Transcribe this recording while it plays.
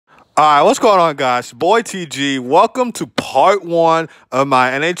All right, what's going on, guys? Boy TG, welcome to part one of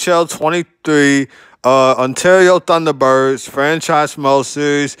my NHL 23 Ontario Thunderbirds franchise mode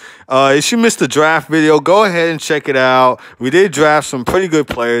series. If you missed the draft video, go ahead and check it out. We did draft some pretty good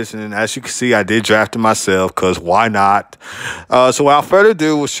players, and as you can see, I did draft them myself because why not? So without further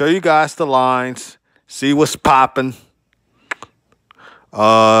ado, we'll show you guys the lines, see what's popping.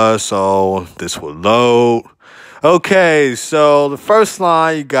 So this will load. Okay, so the first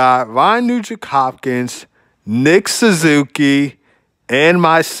line, you got Ryan Nugent-Hopkins, Nick Suzuki, and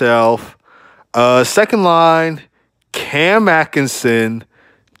myself. Second line, Cam Atkinson,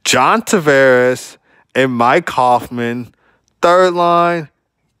 John Tavares, and Mike Hoffman. Third line,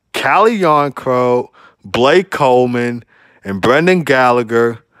 Callie Yarncrow, Blake Coleman, and Brendan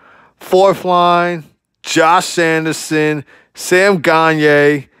Gallagher. Fourth line, Josh Sanderson, Sam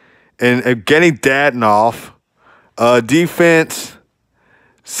Gagner, and Evgeny Dadonov. Defense,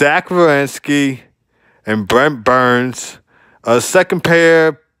 Zach Werenski and Brent Burns. Second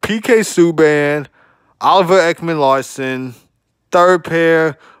pair, PK Subban, Oliver Ekman-Larsson. Third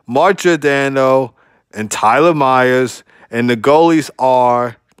pair, Mark Giordano and Tyler Myers. And the goalies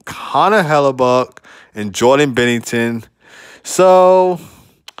are Connor Hellebuck and Jordan Bennington. So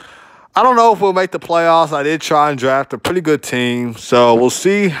I don't know if we'll make the playoffs. I did try and draft a pretty good team. So we'll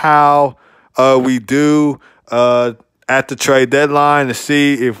see how we do at the trade deadline to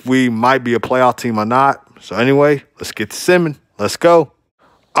see if we might be a playoff team or not. So anyway, let's get to simming. Let's go.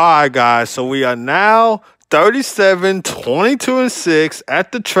 All right, guys. So we are now 37, 22, and 6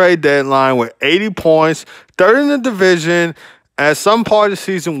 at the trade deadline with 80 points, third in the division. At some part of the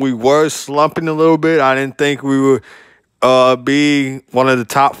season, we were slumping a little bit. I didn't think we would be one of the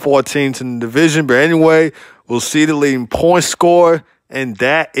top 4 teams in the division. But anyway, we'll see the leading point scorer, and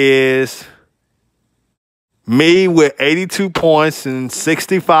that is me with 82 points in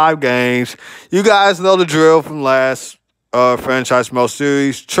 65 games. You guys know the drill from last franchise mode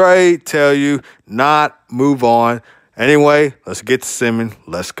series. Trade, tell you, not, move on. Anyway, let's get to simming.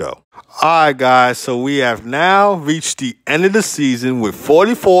 Let's go. All right, guys. So we have now reached the end of the season with a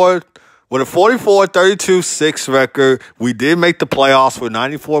 44-32-6 record. We did make the playoffs with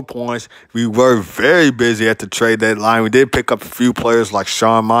 94 points. We were very busy at the trade deadline. We did pick up a few players like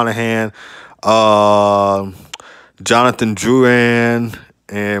Sean Monahan, Jonathan Drouin,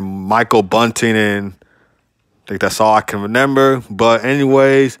 and Michael Bunting, and I think that's all I can remember. But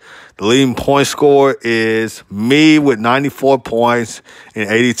anyways, the leading point scorer is me with 94 points in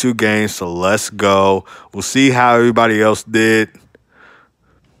 82 games. So let's go. We'll see how everybody else did.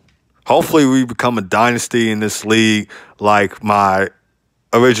 Hopefully we become a dynasty in this league like my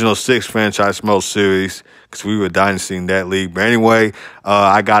original 6 franchise mode series, because we were a dynasty in that league. But anyway,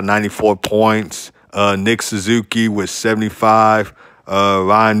 I got 94 points. Nick Suzuki with 75.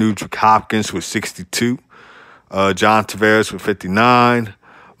 Ryan Nugent-Hopkins with 62. John Tavares with 59.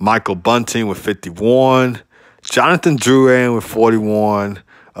 Michael Bunting with 51. Jonathan Drouin with 41.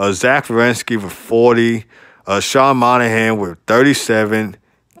 Zach Werenski with 40. Sean Monahan with 37.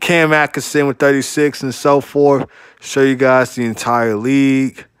 Cam Atkinson with 36 and so forth. Show you guys the entire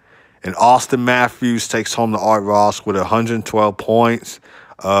league. And Austin Matthews takes home the Art Ross with 112 points.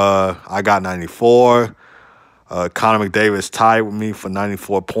 I got 94. Connor McDavid is tied with me for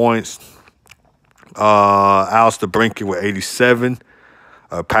 94 points. Alistair Brinky with 87.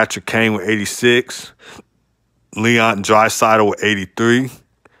 Patrick Kane with 86. Leon Draisaitl with 83.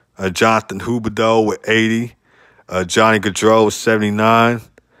 Jonathan Huberdeau with 80. Johnny Gaudreau with 79.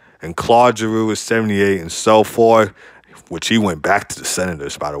 And Claude Giroux with 78 and so forth, which he went back to the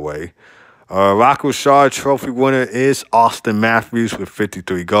Senators, by the way. Rock Richard Trophy winner is Austin Matthews with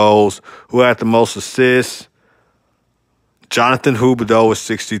 53 goals. Who had the most assists? Jonathan Huberdeau with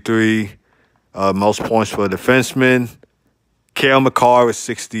 63. Most points for a defenseman. Cale Makar with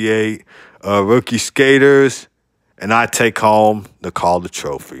 68. Rookie skaters. And I take home the Calder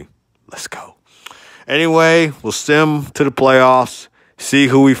Trophy. Let's go. Anyway, we'll sim to the playoffs. See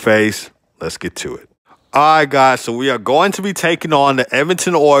who we face. Let's get to it. All right, guys, so we are going to be taking on the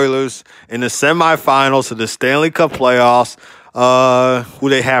Edmonton Oilers in the semifinals of the Stanley Cup playoffs, who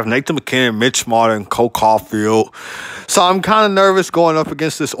they have Nathan McKinnon, Mitch Martin, and Cole Caulfield. So I'm kind of nervous going up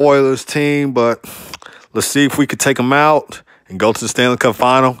against this Oilers team, but let's see if we could take them out and go to the Stanley Cup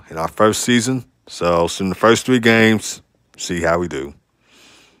final in our first season. So in the first 3 games, see how we do.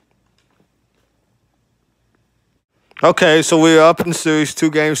 Okay, so we're up in the series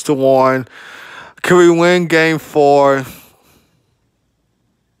 2-1. Can we win game 4?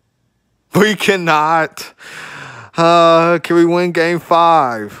 We cannot. Can we win game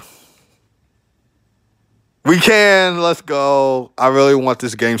 5? We can. Let's go. I really want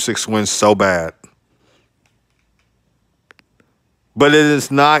this Game 6 win so bad. But it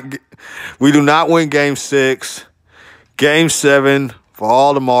is not. We do not win Game 6. Game 7 for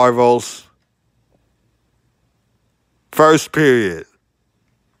all the marbles. First period.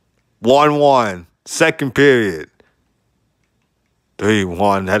 1-1. Second period.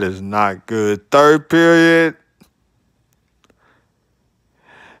 3-1. That is not good. Third period.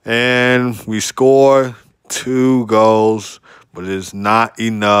 And we score 2 goals, but it is not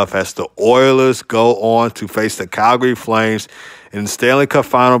enough as the Oilers go on to face the Calgary Flames in the Stanley Cup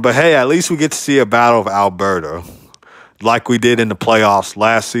Final. But hey, at least we get to see a battle of Alberta like we did in the playoffs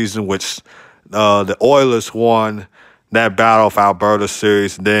last season, which the Oilers won that Battle of Alberta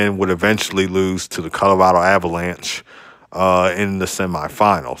series, then would eventually lose to the Colorado Avalanche in the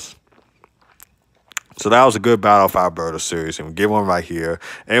semifinals. So that was a good Battle of Alberta series, and we get one right here.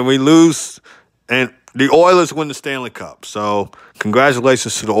 And we lose, and the Oilers win the Stanley Cup. So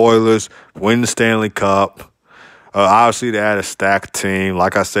congratulations to the Oilers, win the Stanley Cup. Obviously, they had a stacked team.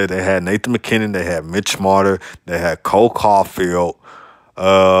 Like I said, they had Nathan McKinnon, they had Mitch Marner, they had Cole Caulfield.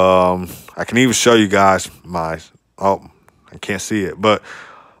 I can even show you guys my – oh, I can't see it. But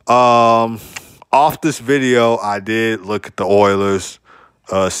off this video, I did look at the Oilers,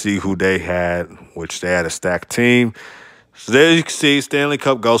 see who they had, which they had a stacked team. So there you can see Stanley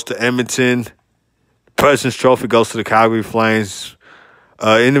Cup goes to Edmonton. President's Trophy goes to the Calgary Flames.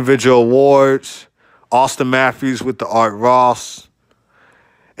 Individual awards, Austin Matthews with the Art Ross.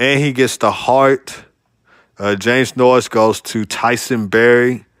 And he gets the Hart. James Norris goes to Tyson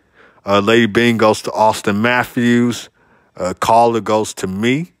Berry. Lady Bean goes to Austin Matthews. Calder goes to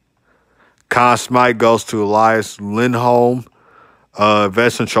me. Conn Smythe goes to Elias Lindholm.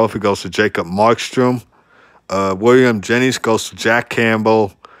 Veteran Trophy goes to Jacob Markstrom. William Jennings goes to Jack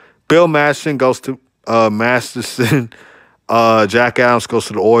Campbell. Bill Masterson goes to Masterson. Jack Adams goes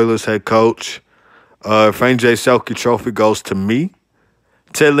to the Oilers head coach. Frank J. Selke Trophy goes to me.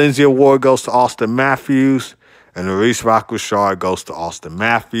 Ted Lindsay Award goes to Austin Matthews. And the Reese Rock Richard goes to Austin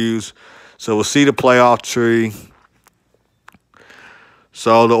Matthews. So we'll see the playoff tree.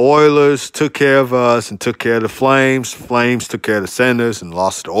 So the Oilers took care of us and took care of the Flames. Flames took care of the Senators and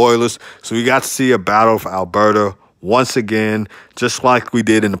lost to the Oilers. So we got to see a battle for Alberta once again, just like we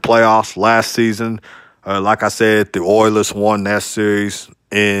did in the playoffs last season. Like I said, the Oilers won that series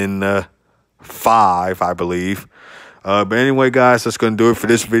in 5, I believe. But anyway, guys, that's going to do it for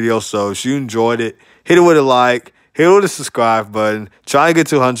this video. So if you enjoyed it, hit it with a like, hit it with a subscribe button. Try to get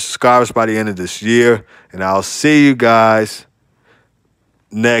to 100 subscribers by the end of this year. And I'll see you guys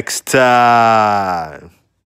next time.